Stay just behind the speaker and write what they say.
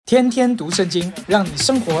天天读圣经，让你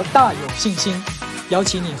生活大有信心。邀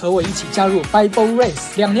请你和我一起加入 Bible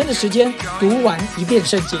Race 2年的时间，读完一遍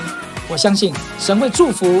圣经。我相信神会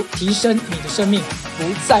祝福提升你的生命，不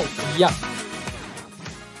再一样。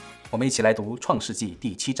我们一起来读创世纪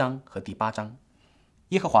第7章和第8章。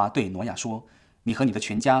耶和华对挪亚说，你和你的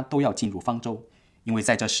全家都要进入方舟，因为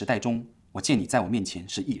在这时代中，我见你在我面前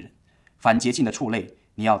是义人。凡洁净的畜类，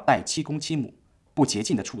你要带7公7母；不洁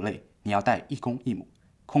净的畜类，你要带1公1母。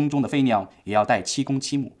空中的飞鸟也要带7公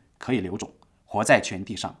7母，可以留种，活在全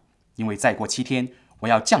地上。因为再过7天，我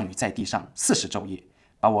要降雨在地上40昼夜，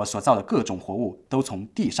把我所造的各种活物都从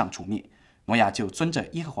地上除灭。挪亚就遵着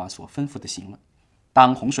耶和华所吩咐的行了。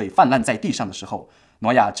当洪水泛滥在地上的时候，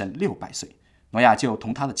挪亚整600岁。挪亚就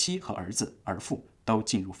同他的妻和儿子儿妇都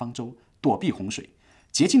进入方舟，躲避洪水。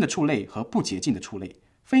洁净的畜类和不洁净的畜类，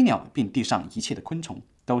飞鸟并地上一切的昆虫，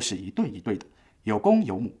都是一对一对的，有公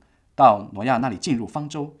有母。到挪亚那里进入方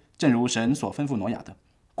舟，正如神所吩咐挪亚的。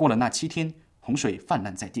过了那7天，洪水泛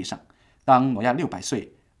滥在地上。当挪亚600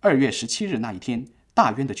岁2月17日那一天，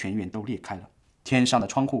大渊的泉源都裂开了，天上的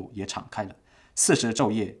窗户也敞开了，40昼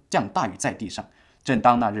夜降大雨在地上。正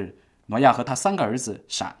当那日，挪亚和他3个儿子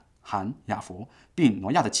闪、含、雅弗，并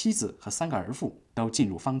挪亚的妻子和3个儿妇都进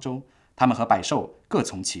入方舟。他们和百兽各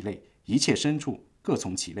从其类，一切牲畜各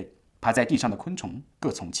从其类，爬在地上的昆虫各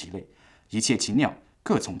从其类，一切禽鸟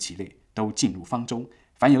各从其类，都进入方舟。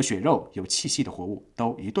凡有血肉有气息的活物，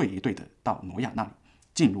都一对一对的到挪亚那里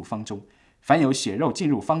进入方舟。凡有血肉进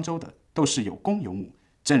入方舟的，都是有公有母，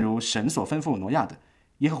正如神所吩咐挪亚的。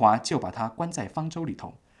耶和华就把他关在方舟里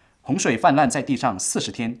头。洪水泛滥在地上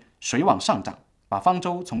40天，水往上涨，把方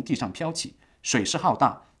舟从地上飘起，水势浩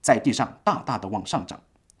大，在地上大大的往上涨。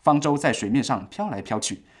方舟在水面上飘来飘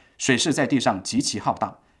去，水势在地上极其浩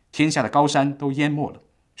大，天下的高山都淹没了，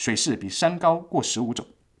水势比山高过15肘，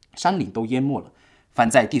山岭都淹没了。凡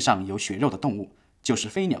在地上有血肉的动物，就是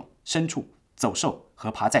飞鸟、牲畜、走兽和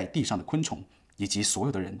爬在地上的昆虫，以及所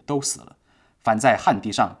有的人都死了。凡在旱地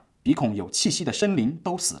上鼻孔有气息的生灵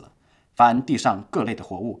都死了。凡地上各类的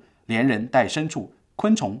活物，连人带牲畜、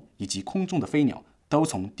昆虫以及空中的飞鸟，都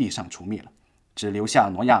从地上除灭了，只留下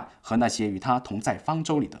挪亚和那些与他同在方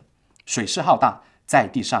舟里的。水势浩大，在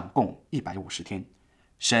地上共150天。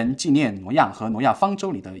神纪念挪亚和挪亚方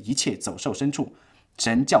舟里的一切走兽牲畜。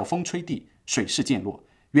神叫风吹地，水势渐落，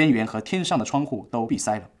渊源和天上的窗户都闭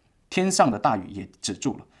塞了，天上的大雨也止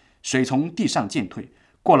住了，水从地上渐退。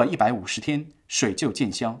过了150天，水就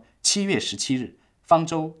渐消。7月17日，方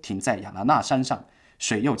舟停在亚拉纳山上，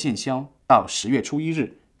水又渐消。到10月初1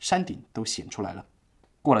日，山顶都显出来了。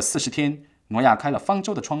过了40天，挪亚开了方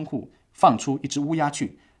舟的窗户，放出一只乌鸦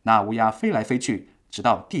去，那乌鸦飞来飞去，直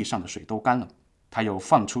到地上的水都干了。他又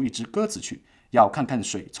放出一只鸽子去，要看看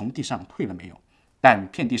水从地上退了没有。但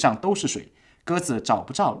遍地上都是水，鸽子找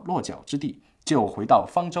不着落脚之地，就回到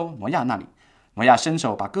方舟挪亚那里。挪亚伸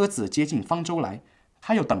手把鸽子接进方舟来，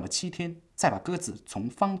他又等了7天，再把鸽子从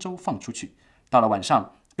方舟放出去。到了晚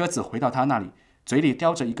上，鸽子回到他那里，嘴里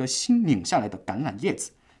叼着一个新拧下来的橄榄叶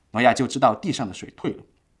子。挪亚就知道地上的水退了。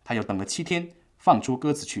他又等了7天，放出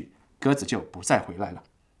鸽子去，鸽子就不再回来了。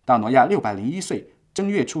到挪亚601岁正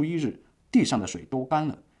月初1日，地上的水都干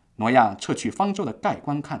了。挪亚撤去方舟的盖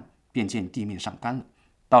观看，便见地面上干了。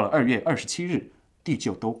到了2月27日，地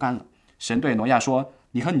就都干了。神对挪亚说，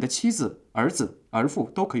你和你的妻子、儿子、儿妇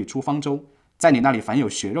都可以出方舟，在你那里凡有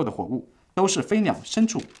血肉的活物，都是飞鸟、牲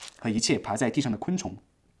畜和一切爬在地上的昆虫，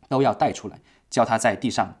都要带出来，叫它在地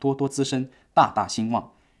上多多滋生，大大兴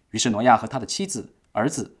旺。于是挪亚和他的妻子、儿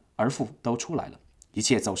子、儿妇都出来了，一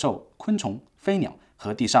切走兽、昆虫、飞鸟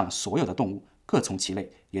和地上所有的动物，各从其类，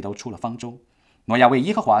也都出了方舟。挪亚为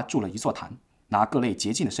耶和华筑了一座坛，拿各类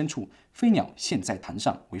洁净的牲畜、飞鸟献在坛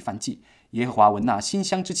上为燔祭。耶和华闻那馨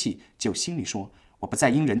香之气，就心里说，我不再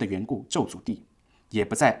因人的缘故咒诅地，也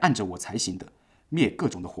不再按着我才行的灭各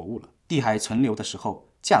种的活物了。地还存留的时候，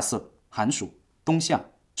稼穑、寒暑、冬夏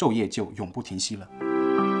昼夜就永不停息了。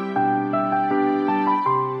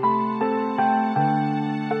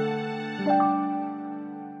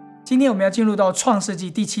今天我们要进入到创世纪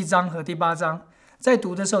第7章和第8章。在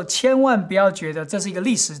读的时候，千万不要觉得这是一个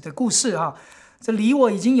历史的故事哈，这离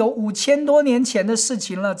我已经有5000多年前的事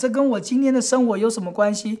情了，这跟我今天的生活有什么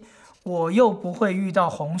关系？我又不会遇到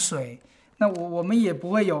洪水，那我们也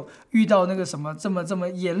不会有遇到那个什么这么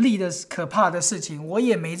严厉的可怕的事情，我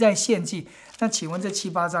也没在献祭。那请问这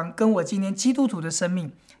7、8章跟我今天基督徒的生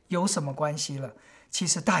命有什么关系了？其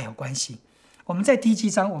实大有关系。我们在第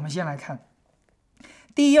7章，我们先来看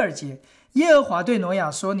第1、2节。耶和华对挪亚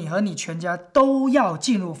说，你和你全家都要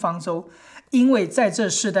进入方舟，因为在这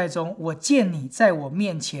世代中，我见你在我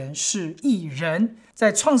面前是义人。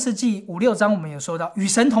在创世纪5-6章我们有说到，与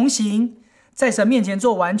神同行，在神面前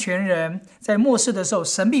做完全人，在末世的时候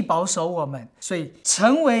神必保守我们，所以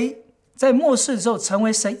在末世的时候成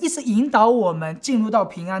为神一直引导我们进入到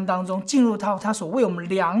平安当中，进入到他所为我们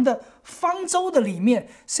量的方舟的里面，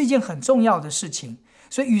是一件很重要的事情。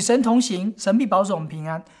所以与神同行，神必保守我们平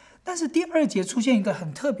安。但是第2节出现一个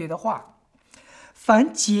很特别的话，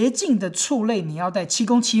凡洁净的畜类你要带7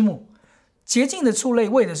公7母。洁净的畜类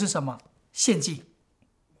为的是什么？献祭。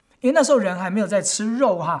因为那时候人还没有在吃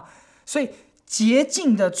肉哈，所以洁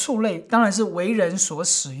净的畜类当然是为人所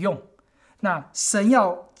使用。那神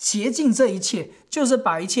要洁净这一切，就是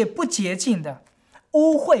把一切不洁净的、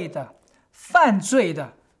污秽的、犯罪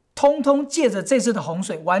的，通通借着这次的洪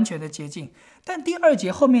水完全的洁净。但第2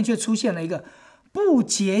节后面却出现了一个不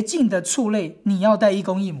洁净的畜类，你要带1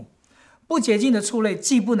公1母。不洁净的畜类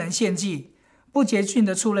既不能献祭，不洁净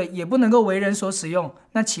的畜类也不能够为人所使用。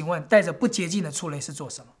那请问带着不洁净的畜类是做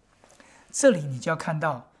什么？这里你就要看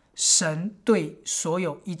到神对所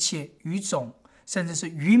有一切鱼种甚至是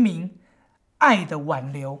渔民爱的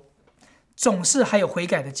挽留，总是还有悔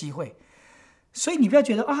改的机会。所以你不要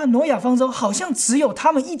觉得挪亚方舟好像只有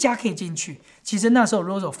他们一家可以进去，其实那时候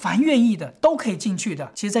如果凡愿意的都可以进去的。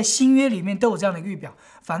其实在新约里面都有这样的预表，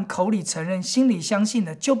凡口里承认心里相信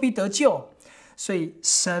的就必得救。所以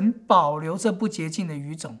神保留这不洁净的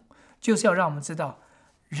鱼种，就是要让我们知道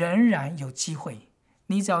仍然有机会。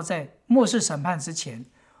你只要在末世审判之前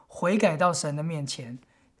悔改到神的面前，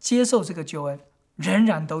接受这个救恩，仍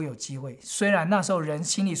然都有机会。虽然那时候人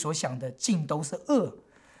心里所想的尽都是恶，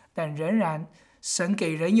但仍然神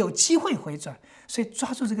给人有机会回转。所以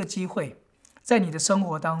抓住这个机会，在你的生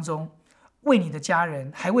活当中为你的家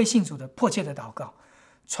人还未信主的迫切的祷告，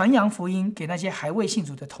传扬福音给那些还未信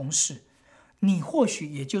主的同事。你或许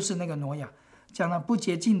也就是那个挪亚，将那不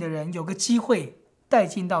洁净的人有个机会带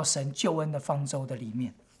进到神救恩的方舟的里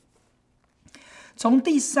面。从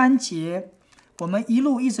第3节我们一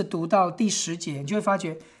路一直读到第10节，你就会发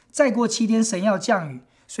觉再过7天神要降雨，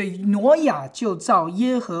所以挪亚就照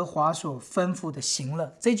耶和华所吩咐的行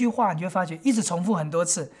了。这句话你就会发觉一直重复很多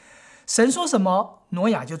次，神说什么挪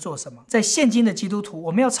亚就做什么。在现今的基督徒，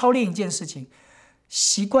我们要操练一件事情，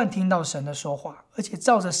习惯听到神的说话，而且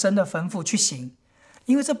照着神的吩咐去行，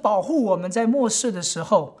因为这保护我们在末世的时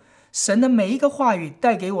候，神的每一个话语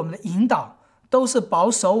带给我们的引导，都是保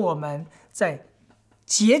守我们在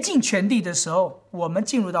洁净全地的时候，我们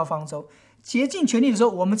进入到方舟。洁净全地的时候，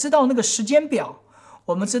我们知道那个时间表，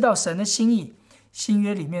我们知道神的心意。新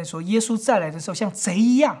约里面说耶稣再来的时候像贼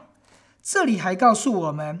一样，这里还告诉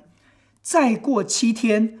我们再过7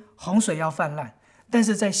天洪水要泛滥。但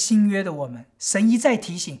是在新约的我们，神一再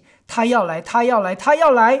提醒他要来，他要来，他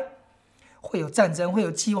要来，会有战争，会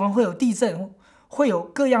有饥荒，会有地震，会有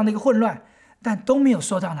各样的一个混乱，但都没有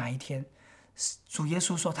说到哪一天。主耶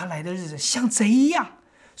稣说他来的日子像贼一样，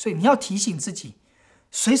所以你要提醒自己，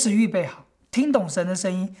随时预备好，听懂神的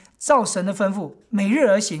声音，照神的吩咐每日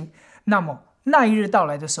而行。那么那一日到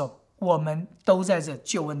来的时候，我们都在这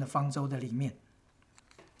救恩的方舟的里面。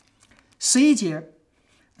11节，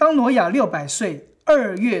当挪亚600岁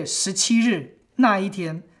2月17日那一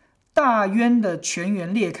天，大渊的泉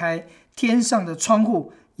源裂开，天上的窗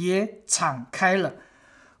户也敞开了。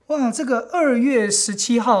哇，这个2月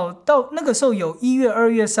17号到那个时候有1月、2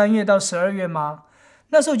月、3月到12月吗？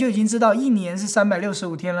那时候就已经知道一年是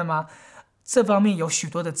365天了吗？这方面有许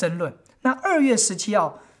多的争论。那2月17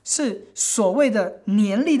号是所谓的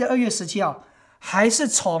年历的2月17号，还是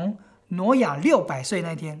从挪亚600岁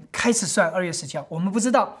那天开始算2月17号？我们不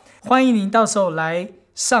知道。欢迎您到时候来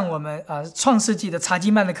上我们创世纪的查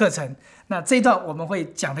经班的课程。那这一段我们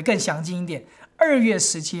会讲得更详尽一点。2月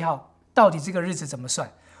17号到底这个日子怎么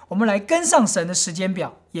算？我们来跟上神的时间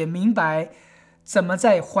表，也明白怎么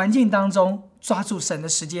在环境当中抓住神的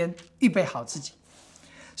时间，预备好自己。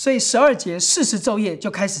所以12节40昼夜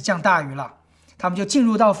就开始降大雨了，他们就进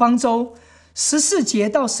入到方舟。14节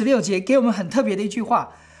到16节给我们很特别的一句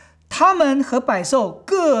话，他们和百兽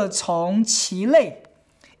各从其类，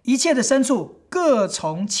一切的牲畜各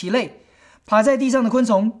从其类，爬在地上的昆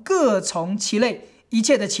虫各从其类，一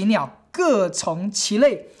切的禽鸟各从其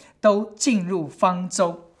类，都进入方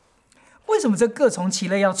舟。为什么这各从其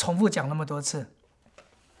类要重复讲那么多次？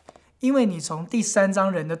因为你从第3章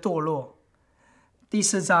人的堕落，第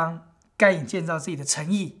4章该隐建造自己的诚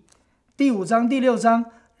意，第5章第6章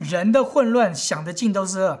人的混乱，想的尽都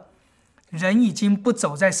是恶，人已经不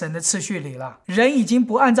走在神的次序里了，人已经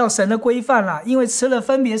不按照神的规范了，因为吃了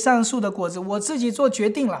分别善恶树的果子，我自己做决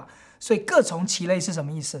定了。所以各从其类是什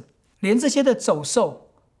么意思？连这些的走兽、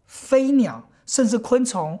飞鸟，甚至昆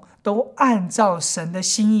虫都按照神的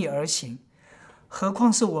心意而行，何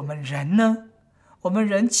况是我们人呢？我们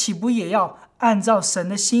人岂不也要按照神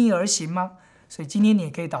的心意而行吗？所以今天你也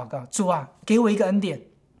可以祷告，主啊，给我一个恩典，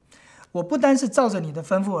我不单是照着你的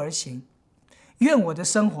吩咐而行，愿我的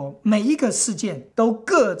生活每一个事件都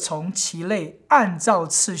各从其类，按照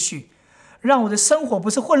次序，让我的生活不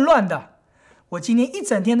是混乱的。我今天一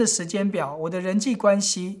整天的时间表，我的人际关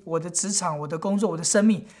系，我的职场，我的工作，我的生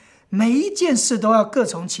命，每一件事都要各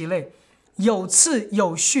从其类，有次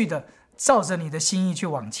有序的照着你的心意去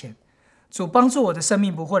往前。主帮助我的生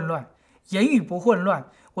命不混乱，言语不混乱，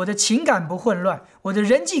我的情感不混乱，我的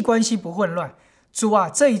人际关系不混乱。主啊，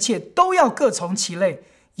这一切都要各从其类，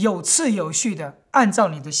有次有序的按照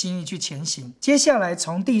你的心意去前行。接下来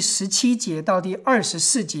从第17节到第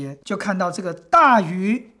24节，就看到这个大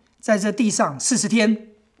鱼在这地上40天，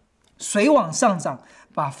水往上涨，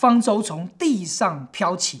把方舟从地上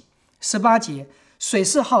飘起。18节，水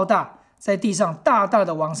势浩大，在地上大大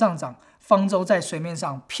的往上涨，方舟在水面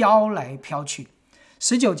上飘来飘去。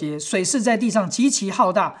19节，水势在地上极其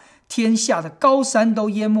浩大，天下的高山都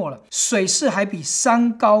淹没了，水势还比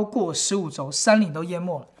山高过15肘，山岭都淹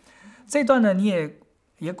没了。这一段呢，你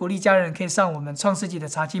也鼓励家人可以上我们创世纪的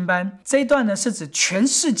查经班。这一段呢，是指全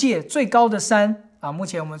世界最高的山啊，目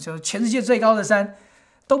前我们说全世界最高的山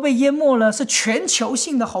都被淹没了，是全球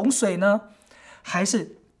性的洪水呢，还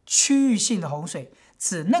是区域性的洪水？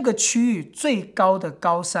指那个区域最高的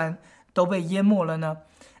高山都被淹没了呢？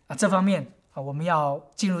这方面我们要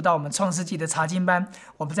进入到我们创世纪的查经班，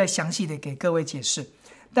我们再详细的给各位解释。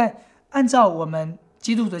但按照我们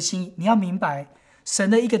基督的心意，你要明白神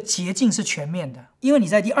的一个洁净是全面的，因为你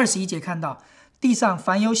在第21节看到，地上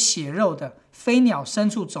凡有血肉的，飞鸟、牲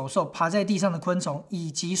畜、走兽、爬在地上的昆虫，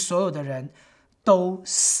以及所有的人都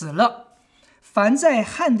死了。凡在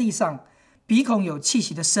旱地上鼻孔有气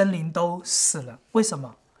息的生灵都死了。为什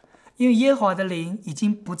么？因为耶和华的灵已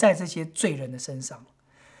经不在这些罪人的身上，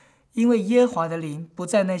因为耶和华的灵不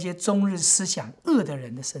在那些终日思想恶的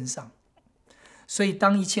人的身上。所以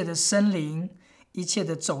当一切的生灵、一切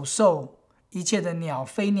的走兽、一切的鸟、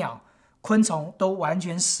飞鸟、昆虫都完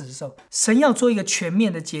全死的时候，神要做一个全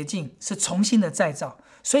面的洁净，是重新的再造。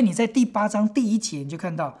所以你在第8章第1节你就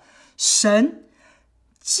看到，神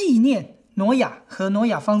纪念挪亚和挪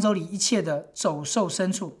亚方舟里一切的走兽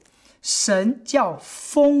牲畜，神叫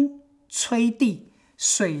风吹地，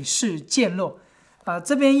水势渐落。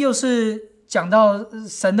这边又是讲到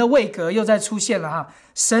神的位格又再出现了哈，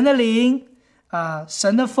神的灵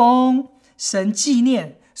神的风，神纪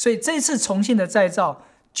念。所以这次重新的再造，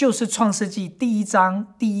就是创世纪第1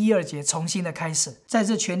章第1、2节重新的开始。在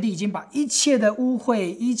这全地已经把一切的污秽、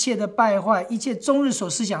一切的败坏、一切终日所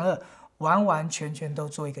思想恶，完完全全都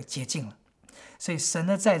做一个洁净了。所以神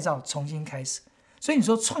的再造重新开始。所以你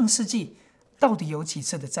说创世纪到底有几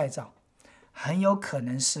次的再造？很有可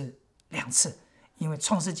能是2次，因为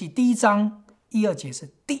创世纪第1章1、2节是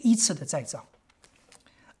第1次的再造，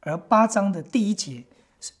而8章的第1节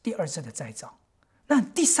是第2次的再造。那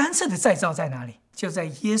第3次的再造在哪里？就在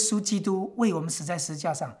耶稣基督为我们死在十字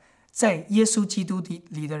架上，在耶稣基督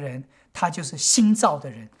里的人，他就是新造的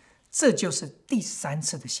人，这就是第3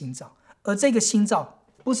次的新造。而这个新造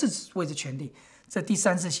不是只为着全地，这第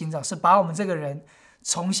3次新造是把我们这个人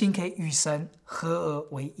重新可以与神合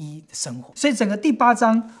而为一的生活。所以整个第8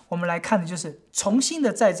章我们来看的就是重新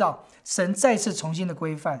的再造，神再次重新的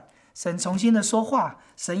规范，神重新的说话，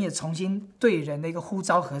神也重新对人的一个呼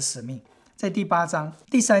召和使命。在第8章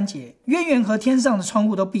第3节，渊源和天上的窗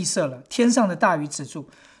户都闭塞了，天上的大雨止住，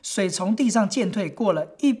水从地上渐退，过了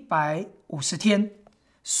150天，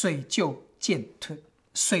水就渐退，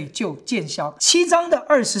水就渐消。7章的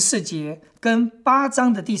24节跟8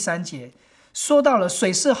章的第3节说到了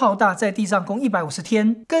水势浩大，在地上共150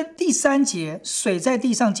天，跟第3节水在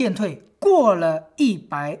地上渐退，过了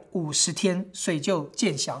150天，水就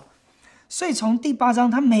渐消。所以从第8章，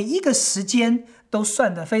它每一个时间都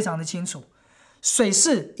算得非常的清楚。水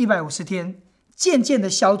势150天，渐渐的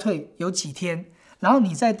消退有几天，然后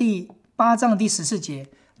你在第8章第14节，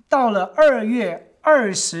到了2月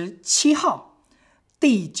27号，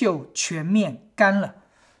地就全面干了。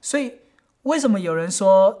所以为什么有人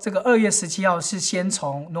说这个2月17号是先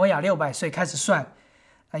从挪亚600岁开始算，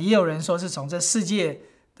也有人说是从这世界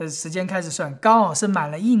的时间开始算，刚好是满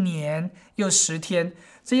了1年又10天。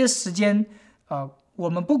这些时间我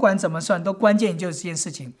们不管怎么算，都关键就是这件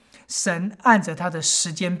事情，神按着他的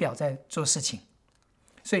时间表在做事情。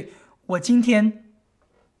所以我今天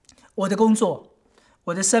我的工作、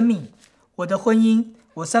我的生命、我的婚姻、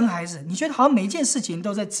我生孩子，你觉得好像每一件事情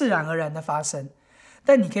都在自然而然的发生，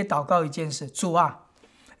但你可以祷告一件事，主啊，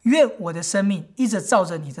愿我的生命一直照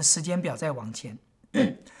着你的时间表在往前。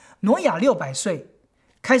挪亚600岁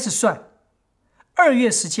开始算，2月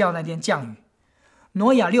17号那天降雨。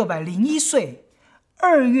挪亚601岁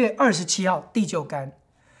2月27号地就干。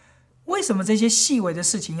为什么这些细微的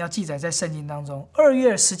事情要记载在圣经当中？2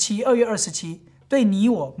月17、2月27对你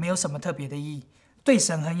我没有什么特别的意义，对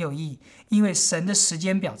神很有意义，因为神的时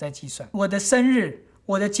间表在计算。我的生日、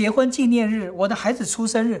我的结婚纪念日、我的孩子出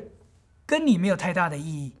生日，跟你没有太大的意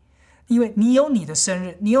义，因为你有你的生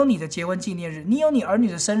日，你有你的结婚纪念日，你有你儿女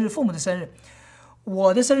的生日、父母的生日。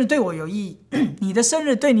我的生日对我有意义，你的生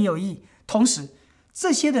日对你有意义。同时，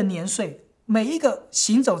这些的年岁，每一个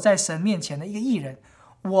行走在神面前的一个义人，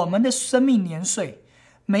我们的生命年岁，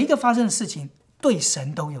每一个发生的事情对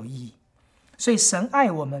神都有意义。所以神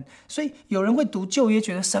爱我们，所以有人会读旧约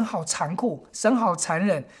觉得神好残酷，神好残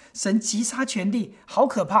忍，神击杀全地，好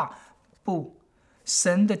可怕。不，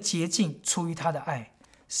神的洁净出于他的爱，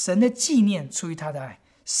神的纪念出于他的爱，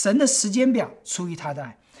神的时间表出于他的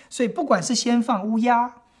爱。所以不管是先放乌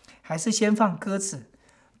鸦还是先放鸽子，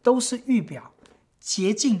都是预表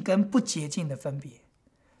洁净跟不洁净的分别。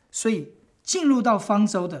所以进入到方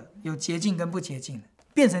舟的有洁净跟不洁净的，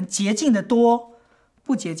变成洁净的多，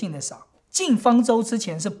不洁净的少。进方舟之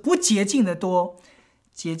前是不洁净的多，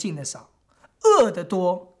洁净的少，恶的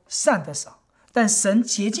多，善的少。但神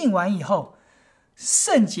洁净完以后，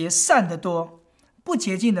圣洁善的多，不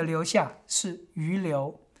洁净的留下，是余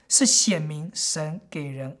留，是显明神给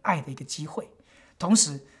人爱的一个机会。同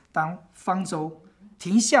时，当方舟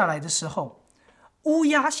停下来的时候，乌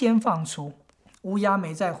鸦先放出，乌鸦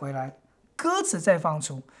没再回来，鸽子再放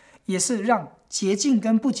出，也是让洁净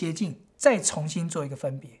跟不洁净再重新做一个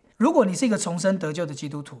分别。如果你是一个重生得救的基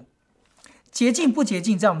督徒，洁净不洁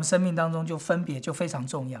净在我们生命当中就分别就非常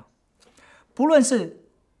重要。不论是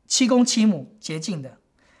7公7母洁净的，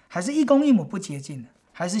还是1公1母不洁净的，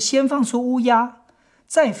还是先放出乌鸦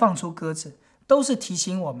再放出鸽子，都是提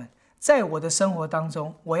醒我们，在我的生活当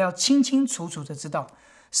中，我要清清楚楚的知道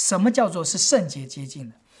什么叫做是圣洁洁净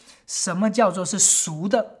的，什么叫做是俗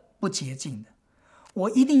的不洁净的，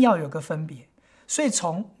我一定要有个分别。所以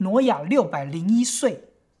从挪亚601岁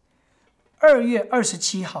2月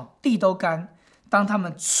27号地都干，当他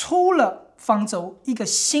们出了方舟一个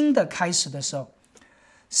新的开始的时候，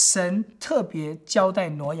神特别交代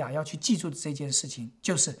挪亚要去记住的这件事情，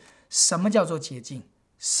就是什么叫做洁净，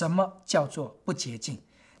什么叫做不洁净，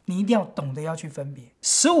你一定要懂得要去分别。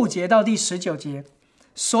15节到第19节，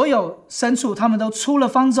所有牲畜他们都出了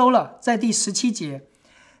方舟了。在第17节，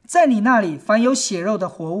在你那里凡有血肉的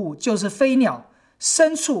活物，就是飞鸟、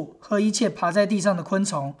牲畜和一切爬在地上的昆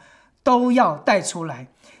虫，都要带出来，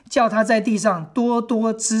叫它在地上多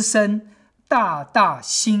多滋生，大大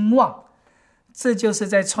兴旺。这就是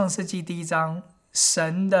在创世纪1章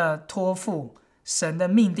神的托付，神的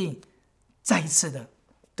命令再一次的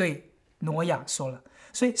对挪亚说了。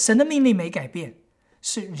所以神的命令没改变，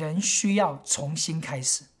是人需要重新开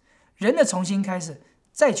始，人的重新开始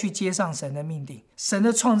再去接上神的命令。神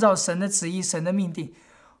的创造，神的旨意，神的命令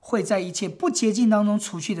会在一切不洁净当中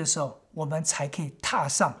除去的时候，我们才可以踏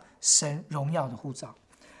上神荣耀的呼召。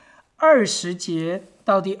20节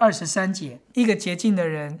到第23节，一个洁净的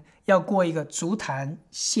人要过一个足坛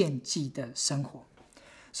献祭的生活。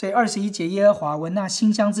所以21节，耶和华闻那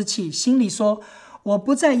馨香之气，心里说，我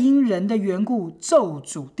不再因人的缘故咒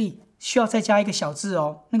诅地。需要再加一个小字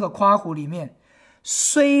哦，那个括弧里面，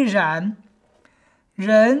虽然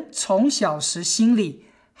人从小时心里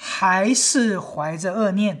还是怀着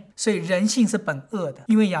恶念。所以人性是本恶的，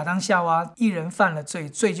因为亚当夏娃一人犯了罪，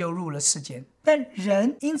罪就入了世间。但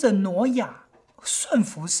人因着挪亚顺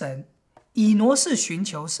服神，以挪是寻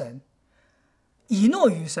求神，以诺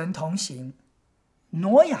与神同行，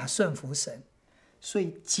挪亚顺服神，所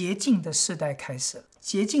以洁净的世代开始了，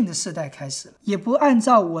洁净的世代开始了，也不按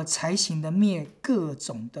照我才行的灭各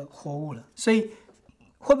种的活物了。所以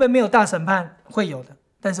会不会没有大审判？会有的，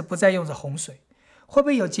但是不再用着洪水。会不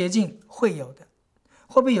会有洁净？会有的。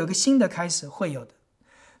会不会有一个新的开始？会有的。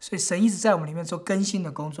所以神一直在我们里面做更新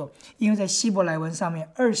的工作，因为在希伯来文上面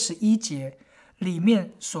21节里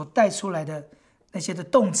面所带出来的那些的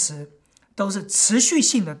动词都是持续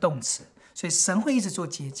性的动词，所以神会一直做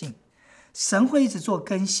洁净，神会一直做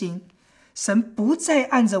更新，神不再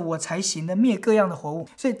按着我才行的灭各样的活物。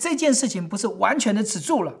所以这件事情不是完全的止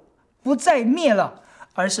住了，不再灭了，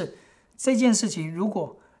而是这件事情如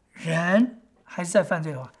果人还是在犯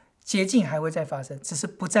罪的话，洁净还会再发生，只是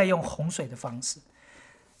不再用洪水的方式。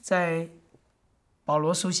在保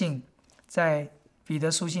罗书信，在彼得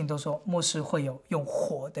书信都说末世会有用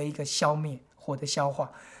火的一个消灭，火的消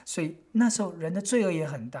化，所以那时候人的罪恶也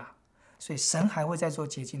很大，所以神还会再做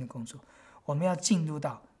洁净的工作。我们要进入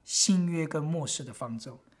到新约跟末世的方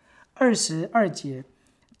舟。22节，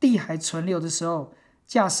地还存留的时候，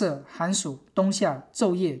架设、寒暑、冬夏、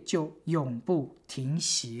昼夜就永不停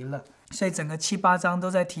息了。所以整个7、8章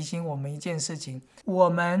都在提醒我们一件事情，我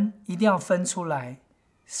们一定要分出来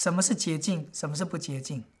什么是洁净，什么是不洁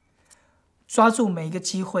净，抓住每一个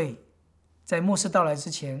机会，在末世到来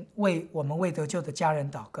之前，为我们未得救的家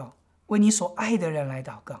人祷告，为你所爱的人来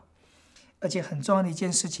祷告。而且很重要的一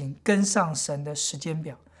件事情，跟上神的时间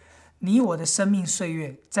表。你我的生命岁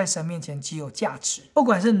月在神面前极有价值，不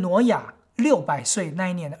管是挪亚600岁那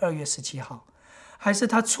一年的2月17号，还是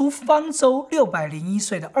他出方舟601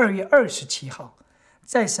岁的2月27号，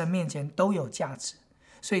在神面前都有价值。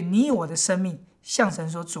所以你我的生命向神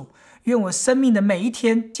说，主，愿我生命的每一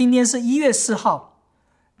天，今天是1月4号，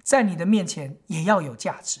在你的面前也要有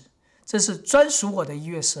价值。这是专属我的1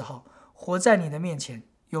月4号，活在你的面前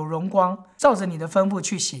有荣光，照着你的吩咐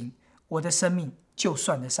去行，我的生命就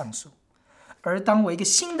算得上数。而当我一个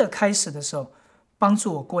新的开始的时候，帮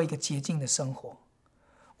助我过一个洁净的生活。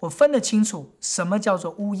我分得清楚什么叫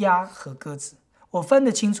做乌鸦和鸽子，我分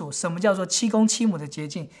得清楚什么叫做7公7母的洁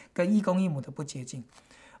净跟1公1母的不洁净。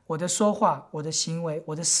我的说话，我的行为，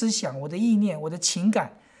我的思想，我的意念，我的情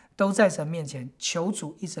感，都在神面前求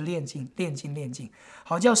主一直炼净，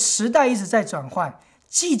好叫时代一直在转换，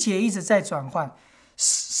季节一直在转换，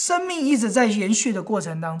生命一直在延续的过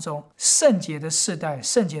程当中，圣洁的世代，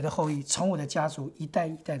圣洁的后裔，从我的家族一代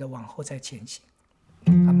一代的往后在前行。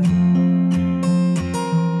阿们。